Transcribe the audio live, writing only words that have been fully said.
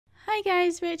Hi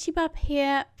guys, rachybop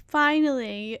here,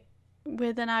 finally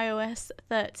with an iOS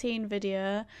 13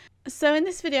 video. So in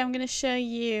this video I'm going to show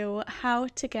you how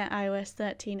to get iOS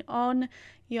 13 on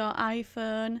your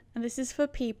iPhone, and this is for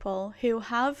people who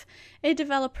have a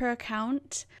developer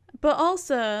account but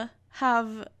also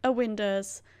have a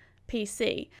Windows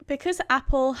PC. Because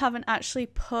Apple haven't actually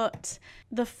put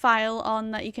the file on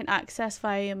that you can access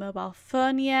via your mobile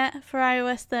phone yet for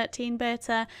iOS 13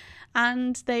 beta,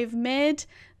 and they've made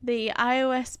the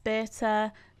iOS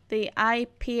beta, the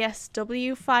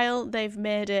IPSW file, they've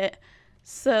made it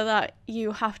so that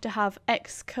you have to have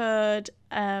Xcode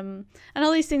and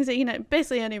all these things that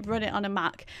basically only run it on a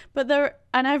Mac. But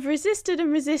I've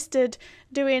resisted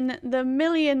doing the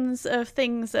millions of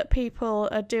things that people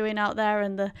are doing out there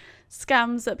and the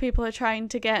scams that people are trying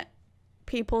to get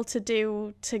people to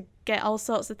do to get all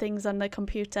sorts of things on their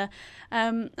computer.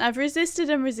 I've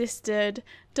resisted,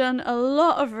 done a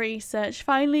lot of research,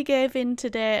 finally gave in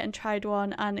today and tried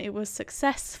one, and it was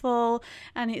successful.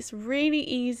 And it's really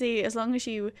easy as long as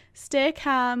you stay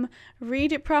calm,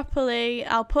 read it properly.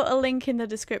 I'll put a link in the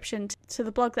description to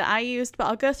the blog that I used, but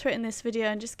I'll go through it in this video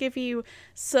and just give you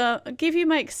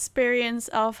my experience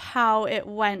of how it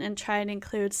went and try and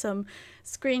include some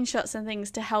screenshots and things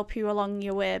to help you along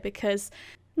your way, because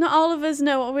not all of us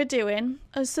know what we're doing.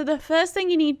 So the first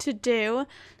thing you need to do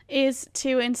is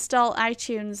to install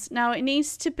iTunes. Now it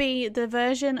needs to be the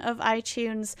version of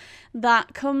iTunes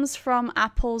that comes from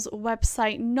Apple's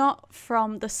website, not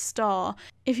from the store.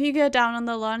 If you go down on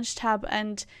the launch tab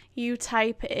and you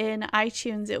type in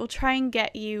iTunes, it will try and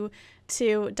get you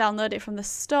to download it from the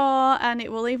store, and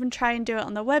it will even try and do it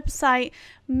on the website.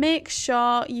 Make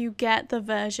sure you get the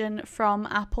version from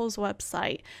Apple's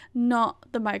website,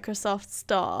 not the Microsoft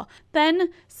store. Then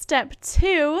step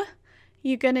 2,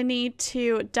 you're going to need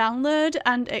to download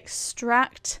and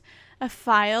extract a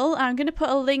file. I'm going to put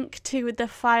a link to the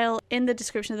file in the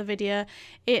description of the video.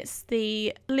 It's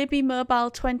the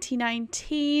libimobile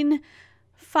 2019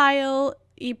 file.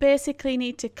 You basically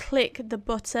need to click the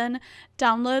button,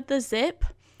 download the zip,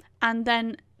 and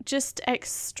then just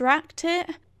extract it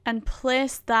and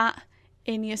place that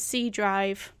in your C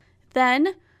drive.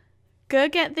 Then go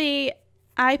get the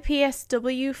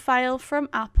IPSW file from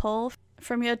Apple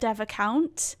from your dev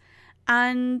account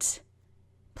and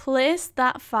place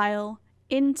that file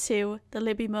into the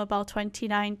libimobile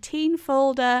 2019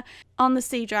 folder on the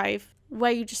C drive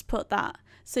where you just put that.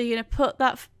 So you're going to put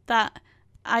that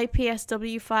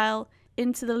IPSW file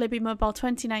into the libimobile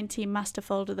 2019 master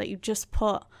folder that you just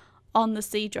put on the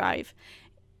C drive.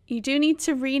 You do need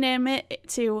to rename it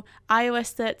to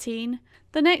iOS 13.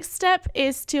 The next step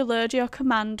is to load your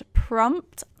command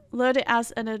prompt. Load it as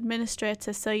an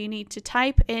administrator, so you need to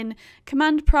type in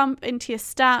command prompt into your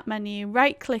start menu,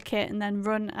 right click it, and then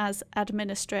run as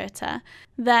administrator.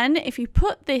 Then if you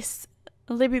put this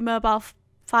libimobile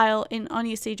file in on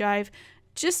your C drive,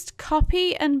 just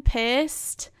copy and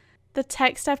paste the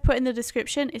text I've put in the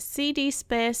description. Is cd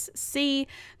space c :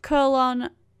 /libimobile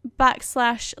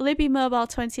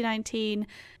 2019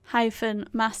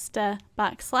 -master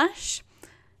 /.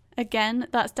 Again,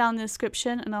 that's down in the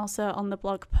description and also on the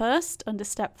blog post under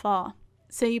step 4.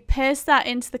 So you paste that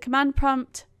into the command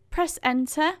prompt, press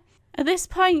enter. At this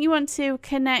point you want to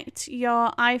connect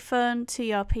your iPhone to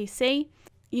your PC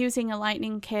using a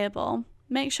lightning cable.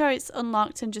 Make sure it's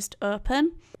unlocked and just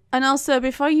open. And also,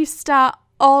 before you start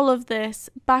all of this,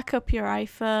 back up your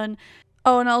iPhone.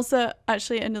 Oh, and also,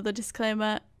 actually, another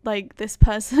disclaimer, like this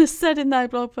person said in their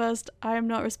blog post, I am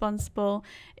not responsible.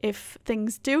 If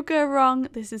things do go wrong,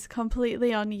 this is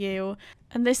completely on you.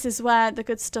 And this is where the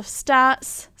good stuff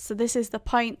starts. So this is the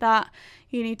point that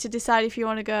you need to decide if you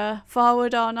want to go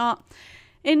forward or not.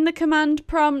 In the command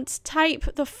prompt,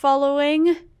 type the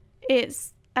following.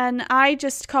 And I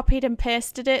just copied and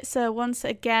pasted it, so once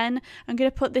again I'm going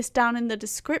to put this down in the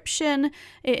description.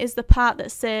 It is the part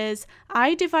that says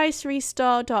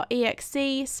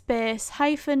idevicerestore.exe -d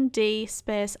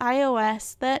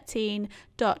iOS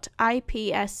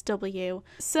 13.ipsw.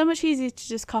 So much easier to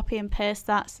just copy and paste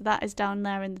that, so that is down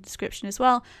there in the description as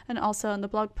well, and also on the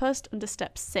blog post under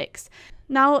step 6.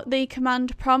 Now the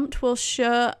command prompt will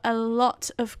show a lot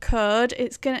of code.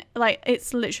 It's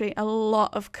literally a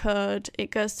lot of code.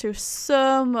 It goes through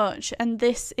so much, and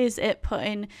this is it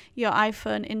putting your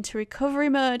iPhone into recovery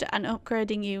mode and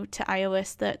upgrading you to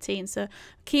iOS 13. So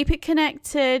keep it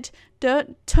connected,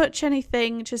 don't touch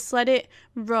anything, just let it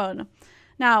run.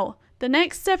 Now, the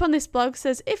next step on this blog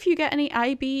says if you get any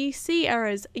IBC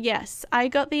errors. Yes, I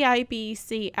got the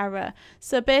IBC error.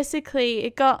 So basically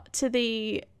it got to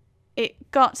the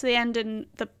end and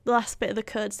the last bit of the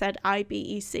code said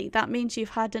IBEC. That means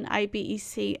you've had an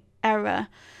IBEC error.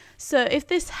 So if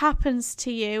this happens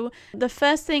to you, the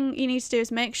first thing you need to do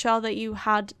is make sure that you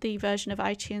had the version of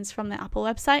iTunes from the Apple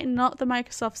website, not the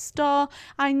Microsoft Store.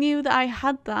 I knew that I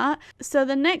had that. So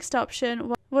the next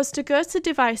option was to go to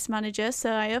Device Manager.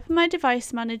 So I opened my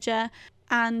Device Manager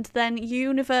and then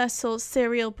Universal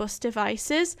Serial Bus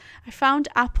Devices. I found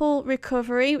Apple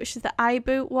Recovery, which is the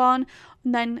iBoot one,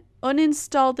 and then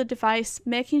uninstall the device,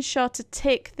 making sure to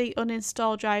tick the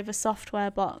uninstall driver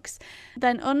software box.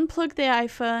 Then unplug the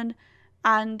iPhone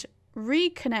and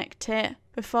reconnect it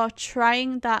before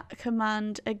trying that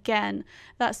command again.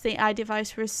 That's the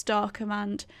idevicerestore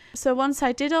command. So once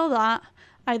I did all that,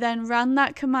 I then ran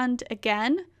that command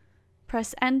again,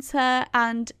 press enter,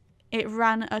 and it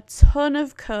ran a ton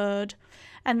of code.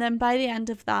 And then by the end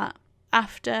of that,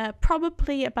 after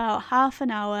probably about half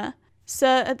an hour, so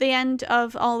at the end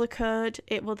of all the code,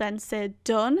 it will then say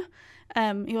done.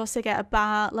 You also get a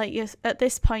bar, like at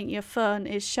this point your phone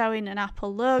is showing an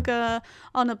Apple logo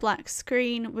on a black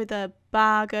screen with a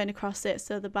bar going across it,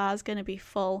 so the bar is going to be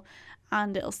full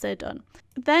and it'll say done.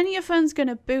 Then your phone's going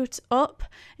to boot up.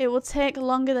 It will take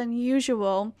longer than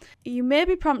usual. You may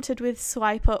be prompted with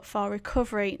swipe up for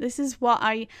recovery. This is what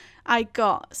I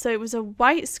got. So it was a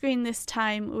white screen this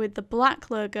time with the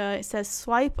black logo. It says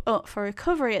swipe up for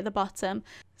recovery at the bottom.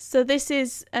 So this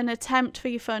is an attempt for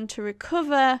your phone to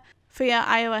recover for your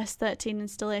iOS 13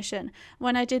 installation.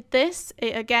 When I did this,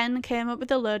 it again came up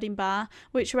with a loading bar,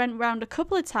 which went round a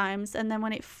couple of times, and then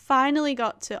when it finally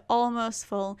got to almost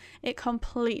full, it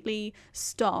completely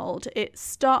stalled. It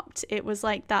stopped. It was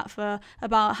like that for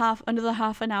about another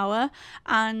half an hour,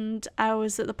 and I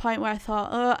was at the point where I thought,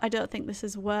 oh, I don't think this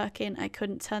is working. I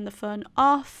couldn't turn the phone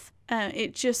off.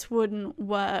 It just wouldn't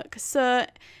work. So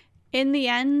in the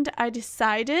end, I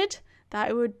decided that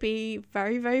it would be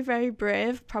very, very, very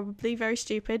brave, probably very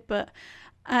stupid,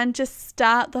 and just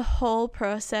start the whole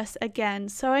process again.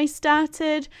 So I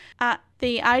started at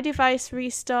the iDevice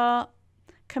restore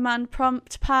command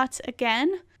prompt part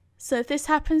again. So if this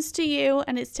happens to you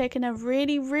and it's taken a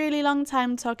really, really long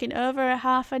time, talking over a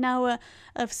half an hour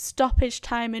of stoppage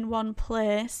time in one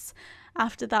place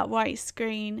after that white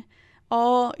screen,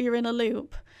 or you're in a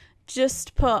loop,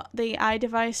 just put the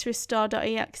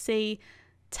idevicerestore.exe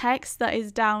text that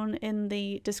is down in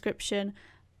the description,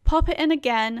 pop it in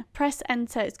again, press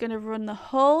enter. It's going to run the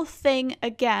whole thing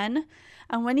again,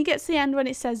 and when you get to the end, when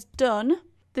it says done,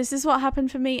 this is what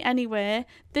happened for me anyway.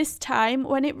 This time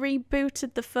when it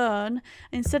rebooted the phone,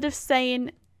 instead of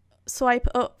saying swipe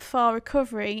up for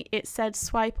recovery, it said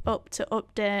swipe up to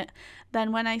update.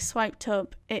 Then when I swiped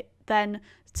up, it then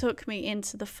took me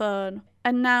into the phone,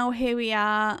 and now here we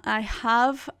are. I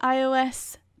have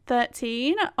iOS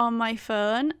 13 on my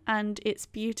phone and it's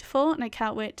beautiful, and I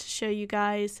can't wait to show you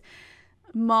guys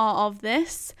more of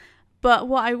this. But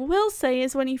what I will say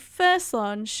is when you first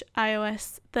launch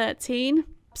iOS 13,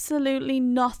 absolutely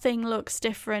nothing looks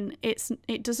different.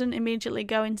 It doesn't immediately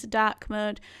go into dark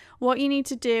mode. What you need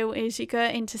to do is you go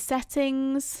into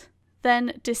settings,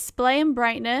 then display and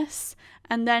brightness,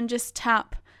 and then just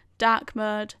tap dark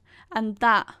mode, and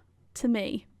that to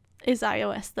me is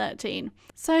iOS 13.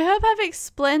 So I hope I've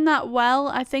explained that well.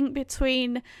 I think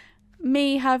between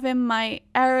me having my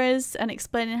errors and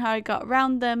explaining how I got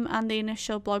around them and the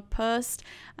initial blog post,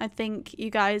 I think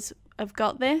you guys have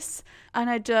got this, and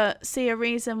I don't see a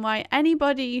reason why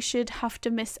anybody should have to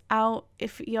miss out.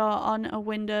 If you're on a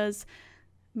Windows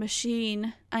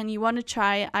machine and you want to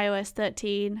try iOS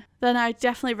 13, then I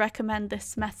definitely recommend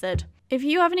this method. If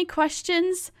you have any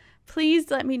questions, please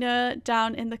let me know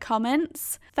down in the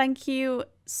comments. Thank you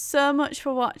so much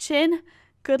for watching.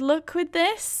 Good luck with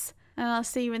this, and I'll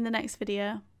see you in the next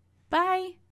video. Bye!